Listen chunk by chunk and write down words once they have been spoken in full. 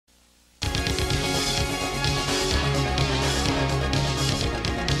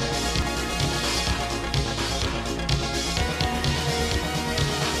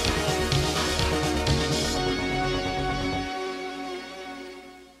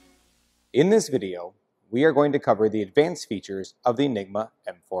In this video, we are going to cover the advanced features of the Enigma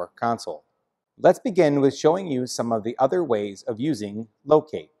M4 console. Let's begin with showing you some of the other ways of using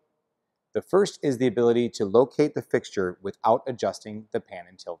locate. The first is the ability to locate the fixture without adjusting the pan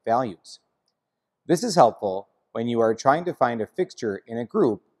and tilt values. This is helpful when you are trying to find a fixture in a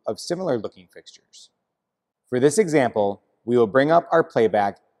group of similar looking fixtures. For this example, we will bring up our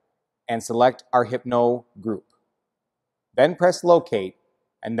playback and select our Hypno group. Then press locate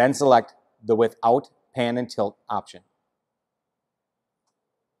and then select the without pan and tilt option.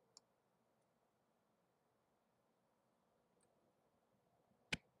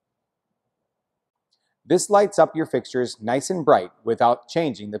 This lights up your fixtures nice and bright without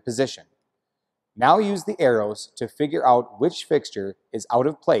changing the position. Now use the arrows to figure out which fixture is out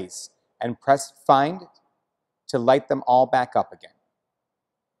of place and press find to light them all back up again.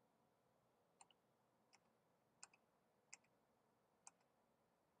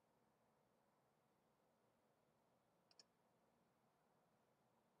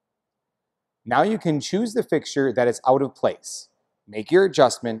 Now you can choose the fixture that is out of place, make your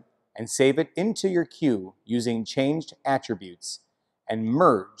adjustment, and save it into your queue using changed attributes, and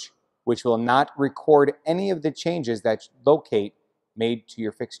merge, which will not record any of the changes that locate made to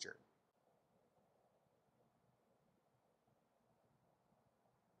your fixture.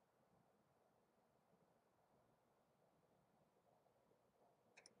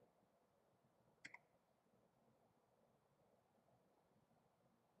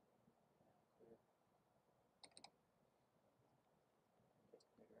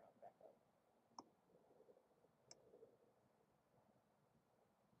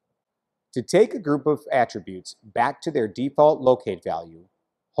 To take a group of attributes back to their default locate value,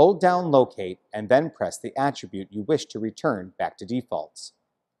 hold down locate and then press the attribute you wish to return back to defaults.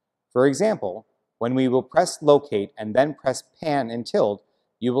 For example, when we will press locate and then press pan and tilt,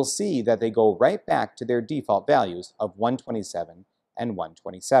 you will see that they go right back to their default values of 127 and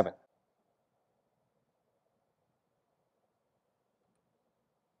 127.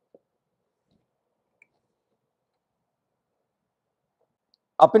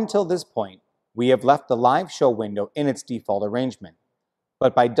 Up until this point, we have left the live show window in its default arrangement,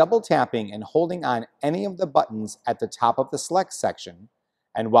 but by double tapping and holding on any of the buttons at the top of the select section,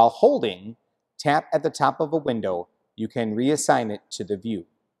 and while holding, tap at the top of a window, you can reassign it to the view.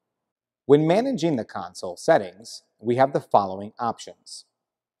 When managing the console settings, we have the following options.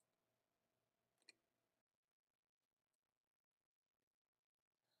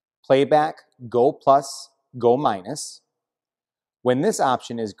 Playback GO+, GO-. When this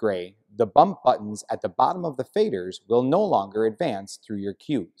option is gray, the bump buttons at the bottom of the faders will no longer advance through your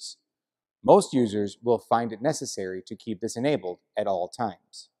cues. Most users will find it necessary to keep this enabled at all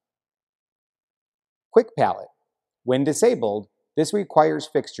times. Quick Palette. When disabled, this requires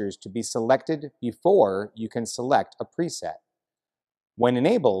fixtures to be selected before you can select a preset. When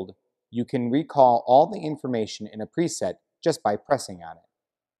enabled, you can recall all the information in a preset just by pressing on it.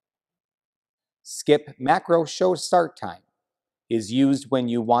 Skip Macro Show Start Time is used when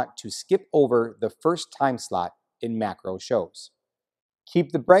you want to skip over the first time slot in macro shows.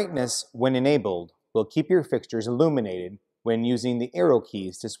 Keep the brightness when enabled will keep your fixtures illuminated when using the arrow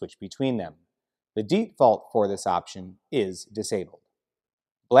keys to switch between them. The default for this option is disabled.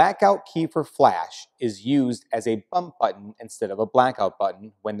 Blackout key for flash is used as a bump button instead of a blackout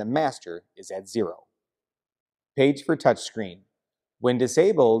button when the master is at 0. Page for touchscreen. When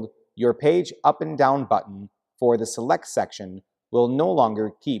disabled, your page up and down button for the select section will no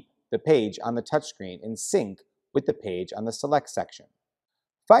longer keep the page on the touchscreen in sync with the page on the select section.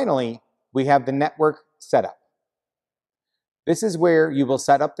 Finally, we have the network setup. This is where you will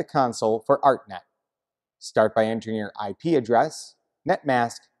set up the console for ArtNet. Start by entering your IP address,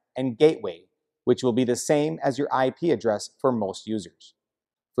 netmask, and gateway, which will be the same as your IP address for most users.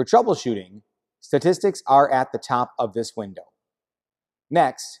 For troubleshooting, statistics are at the top of this window.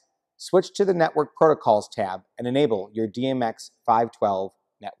 Next, switch to the Network Protocols tab and enable your DMX 512